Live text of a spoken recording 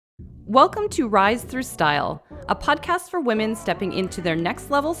Welcome to Rise Through Style, a podcast for women stepping into their next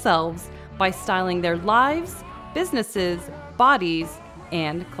level selves by styling their lives, businesses, bodies,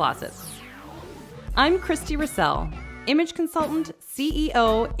 and closets. I'm Christy Russell, image consultant,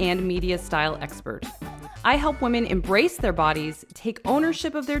 CEO, and media style expert. I help women embrace their bodies, take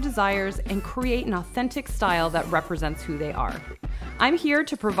ownership of their desires, and create an authentic style that represents who they are. I'm here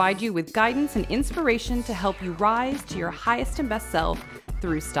to provide you with guidance and inspiration to help you rise to your highest and best self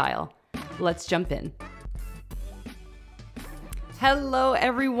through style. Let's jump in. Hello,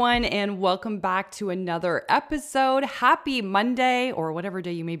 everyone, and welcome back to another episode. Happy Monday, or whatever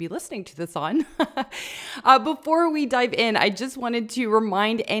day you may be listening to this on. Before we dive in, I just wanted to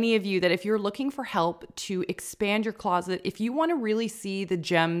remind any of you that if you're looking for help to expand your closet, if you want to really see the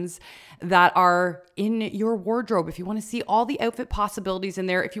gems that are in your wardrobe, if you want to see all the outfit possibilities in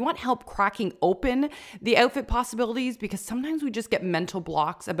there, if you want help cracking open the outfit possibilities, because sometimes we just get mental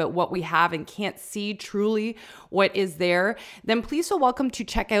blocks about what we have and can't see truly what is there, then please feel welcome to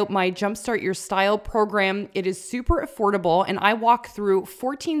check out my Jumpstart Your Style program. It is super affordable, and I walk through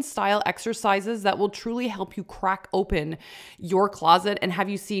 14 style exercises that will truly help you crack open your closet and have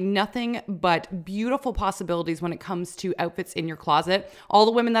you see nothing but beautiful possibilities when it comes to outfits in your closet. All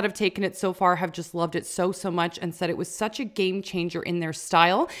the women that have taken it so far have just loved it so much and said it was such a game changer in their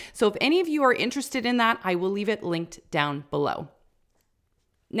style. So if any of you are interested in that, I will leave it linked down below.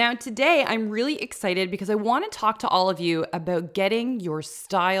 Now, today I'm really excited because I want to talk to all of you about getting your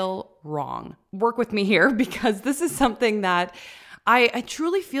style wrong. Work with me here because this is something that I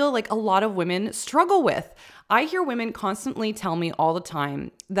truly feel like a lot of women struggle with. I hear women constantly tell me all the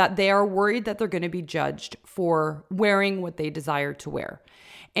time that they are worried that they're going to be judged for wearing what they desire to wear.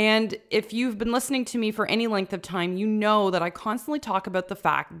 And if you've been listening to me for any length of time, you know that I constantly talk about the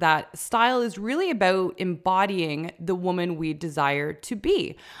fact that style is really about embodying the woman we desire to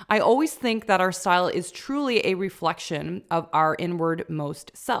be. I always think that our style is truly a reflection of our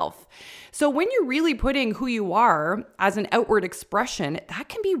inwardmost self. So when you're really putting who you are as an outward expression, that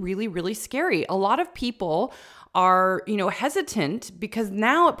can be really, really scary. A lot of people are, hesitant because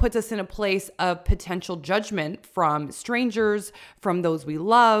now it puts us in a place of potential judgment from strangers, from those we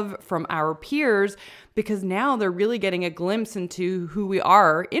love, from our peers, because now they're really getting a glimpse into who we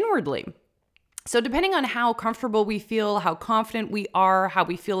are inwardly. So depending on how comfortable we feel, how confident we are, how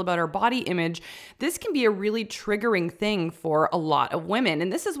we feel about our body image, this can be a really triggering thing for a lot of women.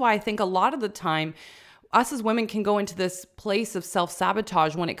 And this is why I think a lot of the time, us as women can go into this place of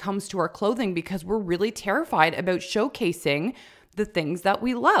self-sabotage when it comes to our clothing because we're really terrified about showcasing the things that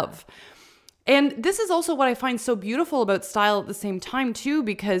we love. And this is also what I find so beautiful about style at the same time too,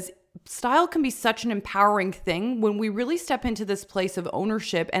 because style can be such an empowering thing when we really step into this place of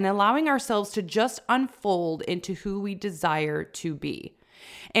ownership and allowing ourselves to just unfold into who we desire to be.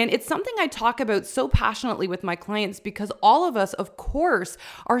 And it's something I talk about so passionately with my clients because all of us, of course,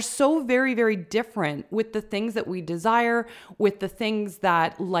 are so very, very different with the things that we desire, with the things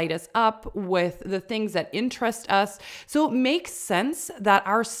that light us up, with the things that interest us. So it makes sense that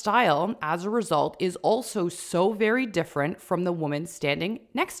our style, as a result, is also so very different from the woman standing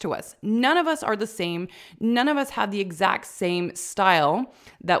next to us. None of us are the same. None of us have the exact same style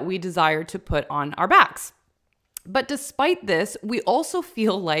that we desire to put on our backs. But despite this, we also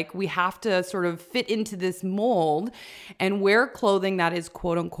feel like we have to sort of fit into this mold and wear clothing that is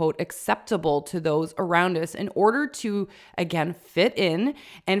quote unquote acceptable to those around us in order to, again, fit in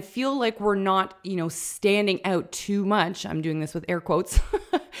and feel like we're not, standing out too much. I'm doing this with air quotes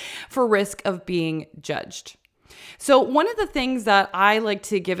for risk of being judged. So one of the things that I like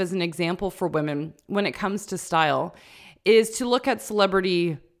to give as an example for women when it comes to style is to look at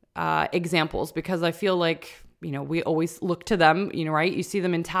celebrity examples because I feel like we always look to them, right? You see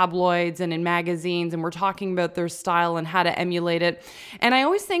them in tabloids and in magazines, and we're talking about their style and how to emulate it. And I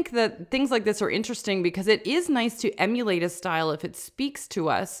always think that things like this are interesting because it is nice to emulate a style if it speaks to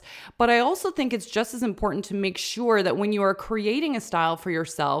us. But I also think it's just as important to make sure that when you are creating a style for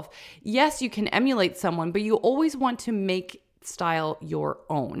yourself, yes, you can emulate someone, but you always want to make style your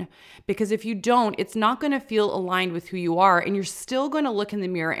own. Because if you don't, it's not going to feel aligned with who you are, and you're still going to look in the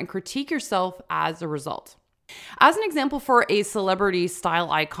mirror and critique yourself as a result. As an example for a celebrity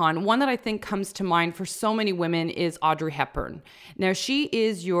style icon, one that I think comes to mind for so many women is Audrey Hepburn. Now, she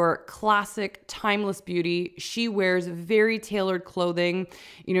is your classic timeless beauty. She wears very tailored clothing.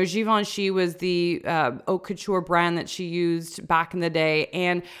 Givenchy was the haute couture brand that she used back in the day,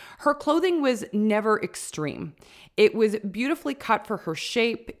 and her clothing was never extreme. It was beautifully cut for her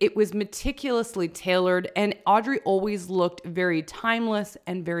shape. It was meticulously tailored, and Audrey always looked very timeless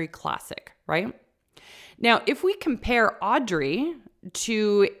and very classic, right? Now, if we compare Audrey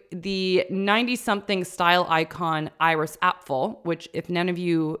to the 90-something style icon Iris Apfel, which if none of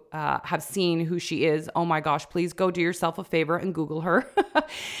you have seen who she is, oh my gosh, please go do yourself a favor and Google her.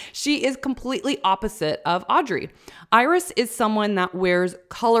 She is completely opposite of Audrey. Iris is someone that wears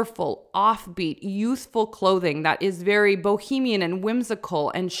colorful, offbeat, youthful clothing that is very bohemian and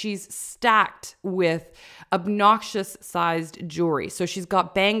whimsical, and she's stacked with obnoxious sized jewelry. So she's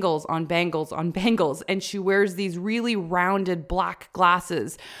got bangles on bangles on bangles, and she wears these really rounded black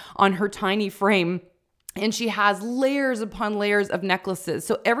glasses on her tiny frame. And she has layers upon layers of necklaces.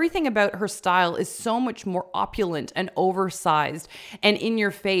 So everything about her style is so much more opulent and oversized and in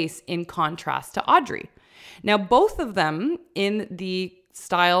your face in contrast to Audrey. Now, both of them in the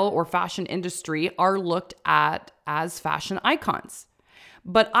style or fashion industry are looked at as fashion icons.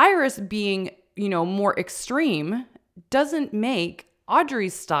 But Iris being, more extreme doesn't make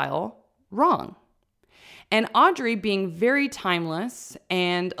Audrey's style wrong. And Audrey being very timeless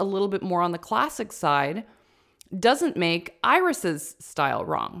and a little bit more on the classic side doesn't make Iris's style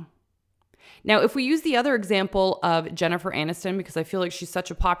wrong. Now, if we use the other example of Jennifer Aniston, because I feel like she's such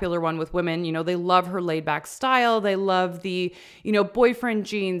a popular one with women, they love her laid back style. They love the, boyfriend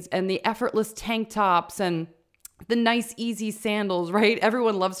jeans and the effortless tank tops and the nice, easy sandals, right?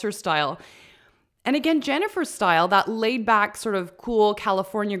 Everyone loves her style. And again, Jennifer's style, that laid back sort of cool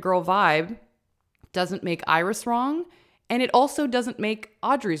California girl vibe, doesn't make Iris wrong. And it also doesn't make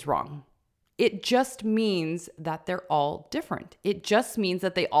Audrey's wrong. It just means that they're all different. It just means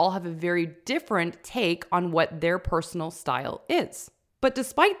that they all have a very different take on what their personal style is. But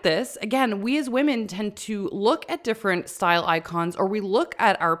despite this, again, we as women tend to look at different style icons, or we look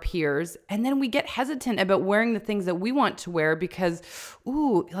at our peers and then we get hesitant about wearing the things that we want to wear because,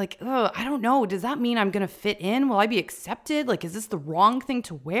 I don't know. Does that mean I'm going to fit in? Will I be accepted? Is this the wrong thing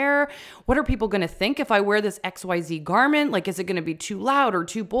to wear? What are people going to think if I wear this XYZ garment? Is it going to be too loud or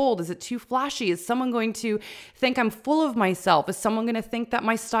too bold? Is it too flashy? Is someone going to think I'm full of myself? Is someone going to think that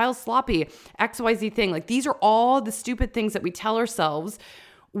my style's sloppy? XYZ thing. These are all the stupid things that we tell ourselves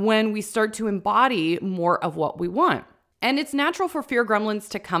when we start to embody more of what we want. And it's natural for fear gremlins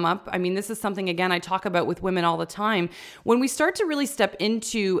to come up. I mean, this is something, again, I talk about with women all the time. When we start to really step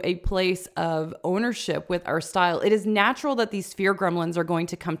into a place of ownership with our style, it is natural that these fear gremlins are going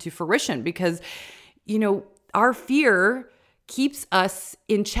to come to fruition because, our fear keeps us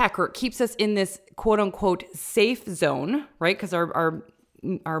in check, or it keeps us in this quote unquote safe zone, right? Because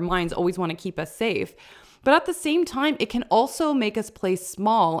our minds always want to keep us safe. But at the same time, it can also make us play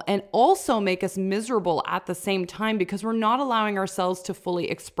small and also make us miserable at the same time because we're not allowing ourselves to fully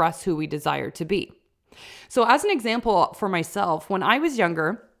express who we desire to be. So as an example for myself, when I was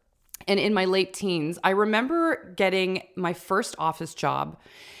younger and in my late teens, I remember getting my first office job.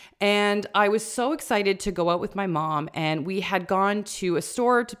 And I was so excited to go out with my mom, and we had gone to a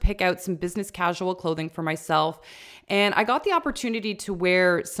store to pick out some business casual clothing for myself. And I got the opportunity to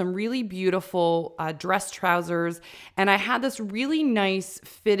wear some really beautiful dress trousers. And I had this really nice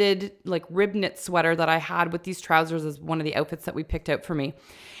fitted rib knit sweater that I had with these trousers as one of the outfits that we picked out for me.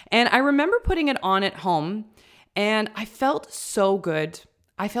 And I remember putting it on at home, and I felt so good.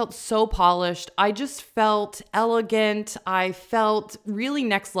 I felt so polished. I just felt elegant. I felt really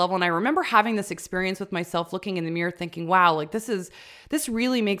next level. And I remember having this experience with myself, looking in the mirror thinking, wow, this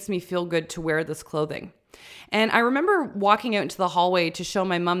really makes me feel good to wear this clothing. And I remember walking out into the hallway to show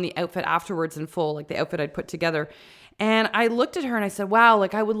my mom the outfit afterwards in full, the outfit I'd put together. And I looked at her and I said, wow,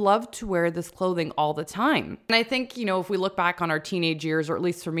 I would love to wear this clothing all the time. And I think, if we look back on our teenage years, or at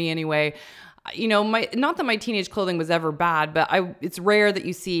least for me anyway, not that my teenage clothing was ever bad, but it's rare that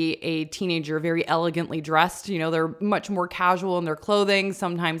you see a teenager very elegantly dressed. They're much more casual in their clothing.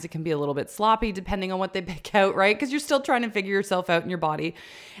 Sometimes it can be a little bit sloppy depending on what they pick out, right? Because you're still trying to figure yourself out in your body.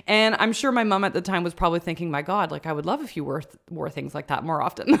 And I'm sure my mom at the time was probably thinking, my God, I would love if you wore things like that more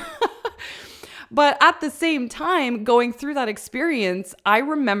often. But at the same time, going through that experience, I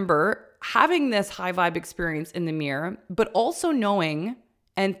remember having this high vibe experience in the mirror, but also knowing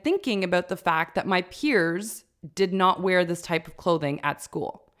and thinking about the fact that my peers did not wear this type of clothing at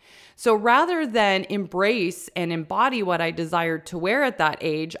school. So rather than embrace and embody what I desired to wear at that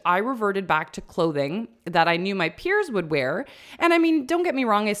age, I reverted back to clothing that I knew my peers would wear. And I mean, don't get me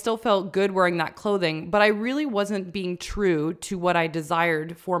wrong, I still felt good wearing that clothing, but I really wasn't being true to what I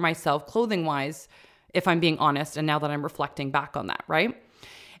desired for myself clothing-wise, if I'm being honest, and now that I'm reflecting back on that, right?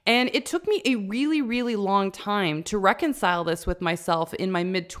 And it took me a really, really long time to reconcile this with myself in my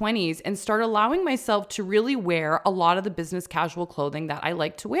mid-20s and start allowing myself to really wear a lot of the business casual clothing that I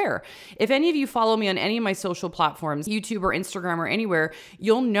like to wear. If any of you follow me on any of my social platforms, YouTube or Instagram or anywhere,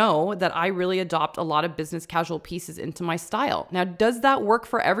 you'll know that I really adopt a lot of business casual pieces into my style. Now, does that work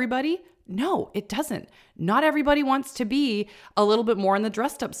for everybody? No, it doesn't. Not everybody wants to be a little bit more on the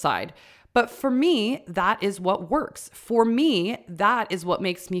dressed up side. But for me, that is what works. For me, that is what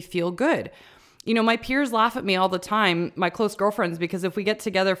makes me feel good. You know, my peers laugh at me all the time, my close girlfriends, because if we get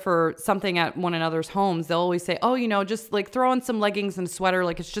together for something at one another's homes, they'll always say, oh, you know, just like throw on some leggings and a sweater,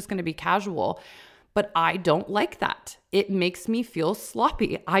 like it's just going to be casual. But I don't like that. It makes me feel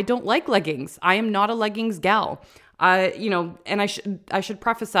sloppy. I don't like leggings. I am not a leggings gal. And I should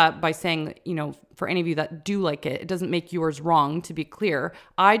preface that by saying, you know, for any of you that do like it, it doesn't make yours wrong, to be clear.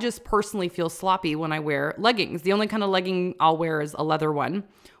 I just personally feel sloppy when I wear leggings. The only kind of legging I'll wear is a leather one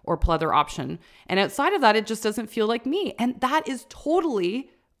or pleather option. And outside of that, it just doesn't feel like me. And that is totally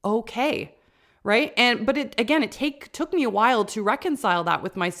okay. Right. But it took me a while to reconcile that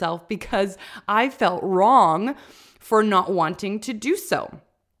with myself because I felt wrong for not wanting to do so.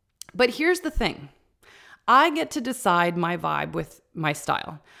 But here's the thing. I get to decide my vibe with my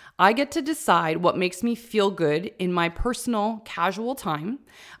style. I get to decide what makes me feel good in my personal casual time.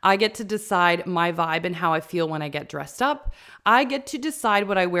 I get to decide my vibe and how I feel when I get dressed up. I get to decide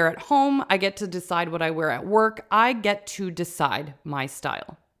what I wear at home. I get to decide what I wear at work. I get to decide my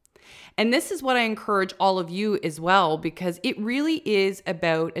style. And this is what I encourage all of you as well, because it really is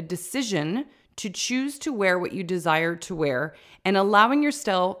about a decision to choose to wear what you desire to wear and allowing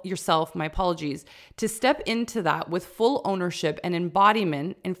yourself, to step into that with full ownership and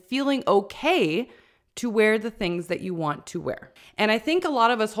embodiment and feeling okay to wear the things that you want to wear. And I think a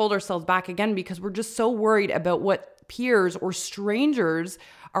lot of us hold ourselves back again because we're just so worried about what peers or strangers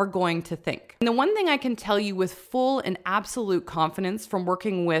are going to think. And the one thing I can tell you with full and absolute confidence from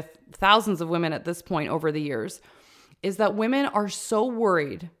working with thousands of women at this point over the years is that women are so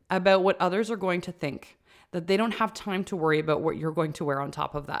worried about what others are going to think that they don't have time to worry about what you're going to wear on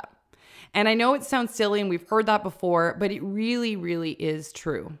top of that. And I know it sounds silly and we've heard that before, but it really, really is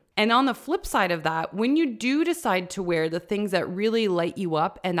true. And on the flip side of that, when you do decide to wear the things that really light you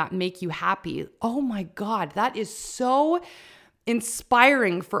up and that make you happy, oh my God, that is so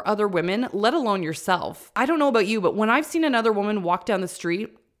inspiring for other women, let alone yourself. I don't know about you, but when I've seen another woman walk down the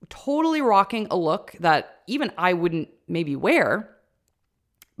street totally rocking a look that even I wouldn't maybe wear,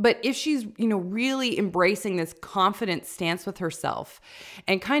 but if she's, really embracing this confident stance with herself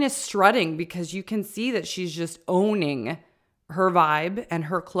and kind of strutting because you can see that she's just owning her vibe and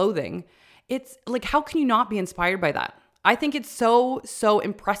her clothing, it's like, how can you not be inspired by that? I think it's so, so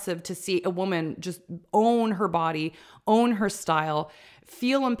impressive to see a woman just own her body, own her style,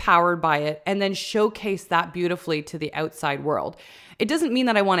 feel empowered by it, and then showcase that beautifully to the outside world. It doesn't mean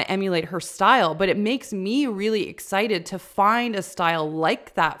that I want to emulate her style, but it makes me really excited to find a style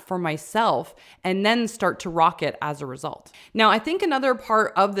like that for myself and then start to rock it as a result. Now, I think another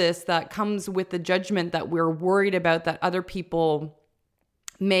part of this that comes with the judgment that we're worried about that other people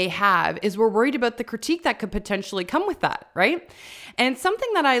may have is we're worried about the critique that could potentially come with that, right? And something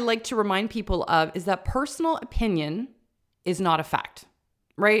that I like to remind people of is that personal opinion is not a fact,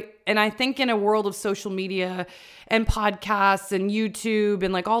 right? And I think in a world of social media and podcasts and YouTube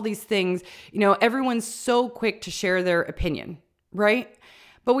and like all these things, everyone's so quick to share their opinion, right?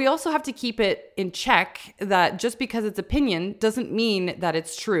 But we also have to keep it in check that just because it's opinion doesn't mean that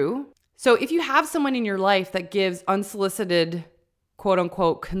it's true. So if you have someone in your life that gives unsolicited quote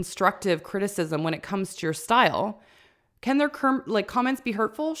unquote constructive criticism when it comes to your style, can their comments be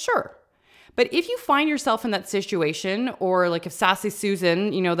hurtful? Sure. But if you find yourself in that situation, or like if Sassy Susan,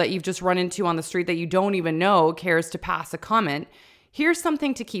 that you've just run into on the street that you don't even know cares to pass a comment, here's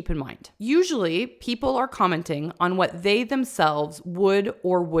something to keep in mind. Usually people are commenting on what they themselves would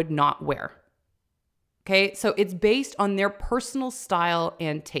or would not wear. Okay. So it's based on their personal style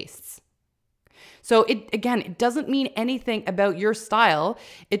and tastes. So it doesn't mean anything about your style.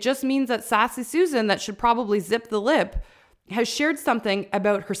 It just means that Sassy Susan, that should probably zip the lip, has shared something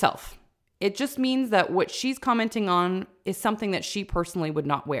about herself. It just means that what she's commenting on is something that she personally would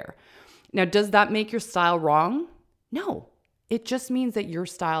not wear. Now, does that make your style wrong? No, it just means that your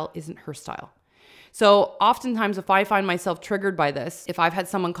style isn't her style. So oftentimes if I find myself triggered by this, if I've had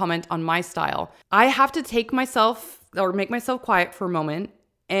someone comment on my style, I have to make myself quiet for a moment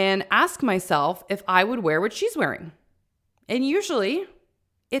and ask myself if I would wear what she's wearing. And usually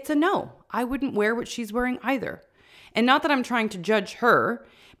it's a no. I wouldn't wear what she's wearing either. And not that I'm trying to judge her,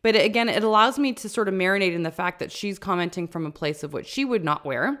 but again, it allows me to sort of marinate in the fact that she's commenting from a place of what she would not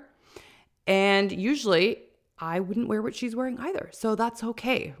wear. And usually I wouldn't wear what she's wearing either. So that's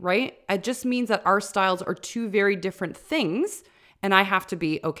okay, right? It just means that our styles are two very different things, and I have to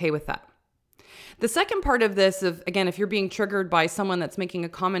be okay with that. The second part of this, again, if you're being triggered by someone that's making a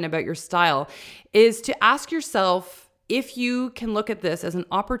comment about your style, is to ask yourself if you can look at this as an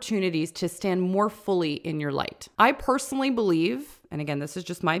opportunity to stand more fully in your light. I personally believe, and again, this is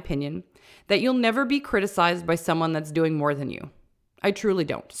just my opinion, that you'll never be criticized by someone that's doing more than you. I truly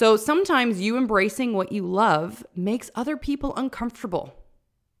don't. So sometimes you embracing what you love makes other people uncomfortable.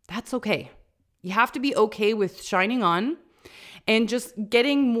 That's okay. You have to be okay with shining on and just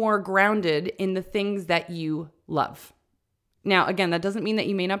getting more grounded in the things that you love. Now, again, that doesn't mean that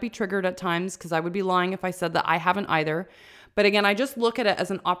you may not be triggered at times, because I would be lying if I said that I haven't either. But again, I just look at it as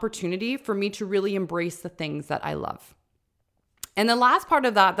an opportunity for me to really embrace the things that I love. And the last part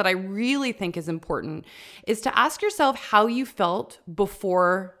of that I really think is important is to ask yourself how you felt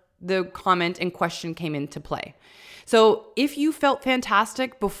before the comment and question came into play. So if you felt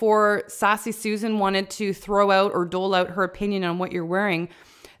fantastic before Sassy Susan wanted to throw out or dole out her opinion on what you're wearing,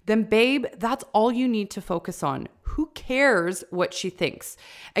 then babe, that's all you need to focus on. Who cares what she thinks?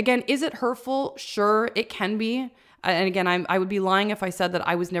 Again, is it hurtful? Sure, it can be. And again, I would be lying if I said that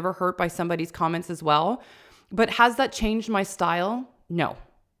I was never hurt by somebody's comments as well. But has that changed my style? No.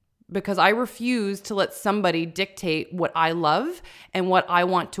 Because I refuse to let somebody dictate what I love and what I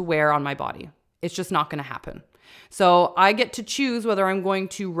want to wear on my body. It's just not going to happen. So I get to choose whether I'm going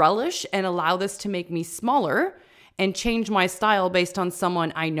to relish and allow this to make me smaller and change my style based on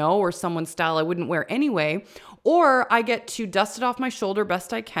someone I know or someone's style I wouldn't wear anyway, or I get to dust it off my shoulder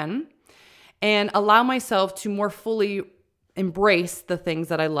best I can and allow myself to more fully embrace the things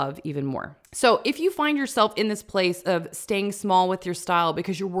that I love even more. So if you find yourself in this place of staying small with your style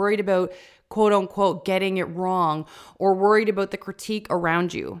because you're worried about quote unquote getting it wrong or worried about the critique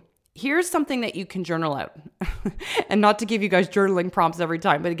around you, here's something that you can journal out. And not to give you guys journaling prompts every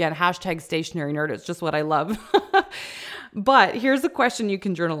time, but again, hashtag stationary nerd. It's just what I love. But here's a question you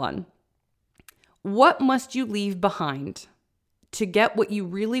can journal on. What must you leave behind to get what you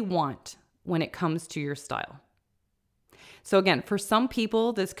really want when it comes to your style? So again, for some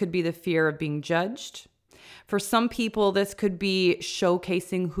people, this could be the fear of being judged. For some people, this could be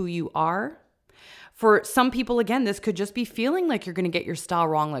showcasing who you are. For some people, again, this could just be feeling like you're going to get your style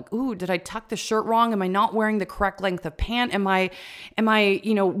wrong. Like, ooh, did I tuck the shirt wrong? Am I not wearing the correct length of pant? Am I,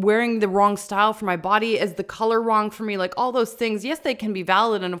 wearing the wrong style for my body? Is the color wrong for me? Like all those things. Yes, they can be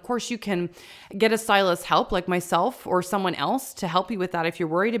valid. And of course you can get a stylist help like myself or someone else to help you with that if you're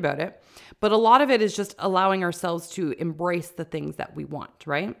worried about it. But a lot of it is just allowing ourselves to embrace the things that we want,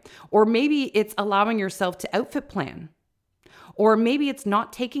 right? Or maybe it's allowing yourself to outfit plan. Or maybe it's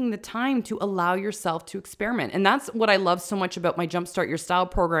not taking the time to allow yourself to experiment. And that's what I love so much about my Jumpstart Your Style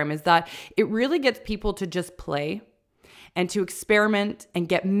program, is that it really gets people to just play and to experiment and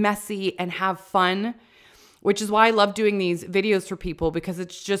get messy and have fun, which is why I love doing these videos for people, because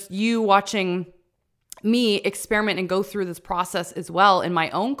it's just you watching me experiment and go through this process as well in my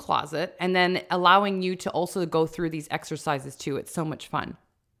own closet, and then allowing you to also go through these exercises too. It's so much fun.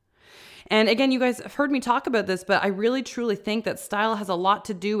 And again, you guys have heard me talk about this, but I really truly think that style has a lot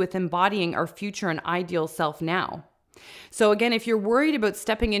to do with embodying our future and ideal self now. So again, if you're worried about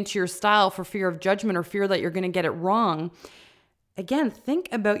stepping into your style for fear of judgment or fear that you're going to get it wrong, again, think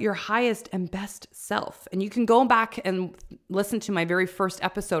about your highest and best self. And you can go back and listen to my very first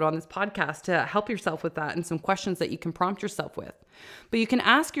episode on this podcast to help yourself with that and some questions that you can prompt yourself with. But you can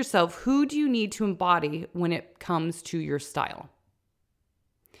ask yourself, who do you need to embody when it comes to your style?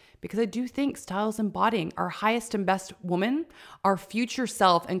 Because I do think style is embodying our highest and best woman, our future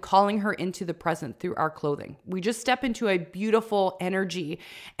self, and calling her into the present through our clothing. We just step into a beautiful energy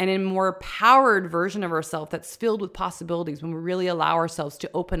and a more powered version of ourselves that's filled with possibilities when we really allow ourselves to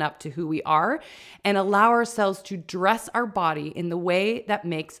open up to who we are and allow ourselves to dress our body in the way that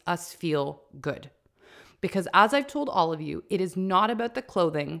makes us feel good. Because as I've told all of you, it is not about the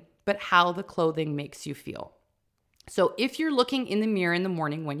clothing, but how the clothing makes you feel. So if you're looking in the mirror in the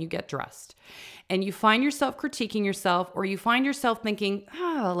morning when you get dressed and you find yourself critiquing yourself, or you find yourself thinking,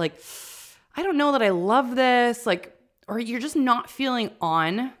 I don't know that I love this, or you're just not feeling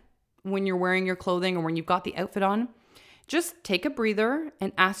on when you're wearing your clothing or when you've got the outfit on, just take a breather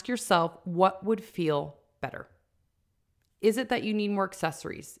and ask yourself what would feel better. Is it that you need more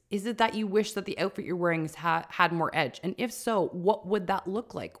accessories? Is it that you wish that the outfit you're wearing had more edge? And if so, what would that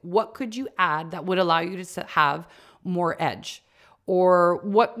look like? What could you add that would allow you to have more edge? Or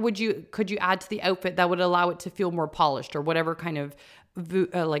what could you add to the outfit that would allow it to feel more polished, or whatever kind of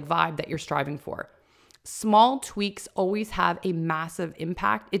vibe that you're striving for. Small tweaks always have a massive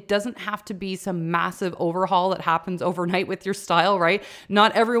impact. It doesn't have to be some massive overhaul that happens overnight with your style, right?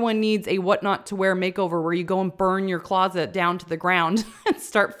 Not everyone needs a what not to wear makeover where you go and burn your closet down to the ground and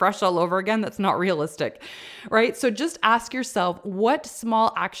start fresh all over again. That's not realistic, right? So just ask yourself, what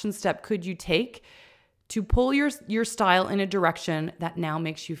small action step could you take to pull your style in a direction that now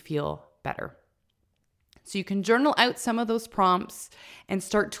makes you feel better? So you can journal out some of those prompts and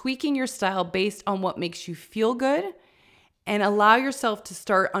start tweaking your style based on what makes you feel good, and allow yourself to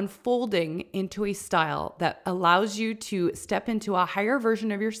start unfolding into a style that allows you to step into a higher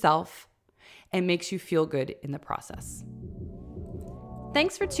version of yourself and makes you feel good in the process.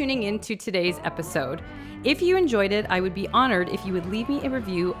 Thanks for tuning in to today's episode. If you enjoyed it, I would be honored if you would leave me a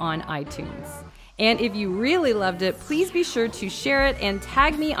review on iTunes. And if you really loved it, please be sure to share it and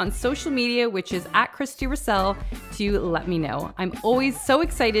tag me on social media, which is @ChristyRussell, to let me know. I'm always so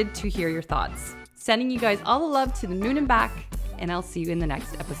excited to hear your thoughts. Sending you guys all the love to the moon and back, and I'll see you in the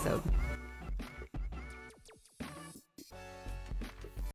next episode.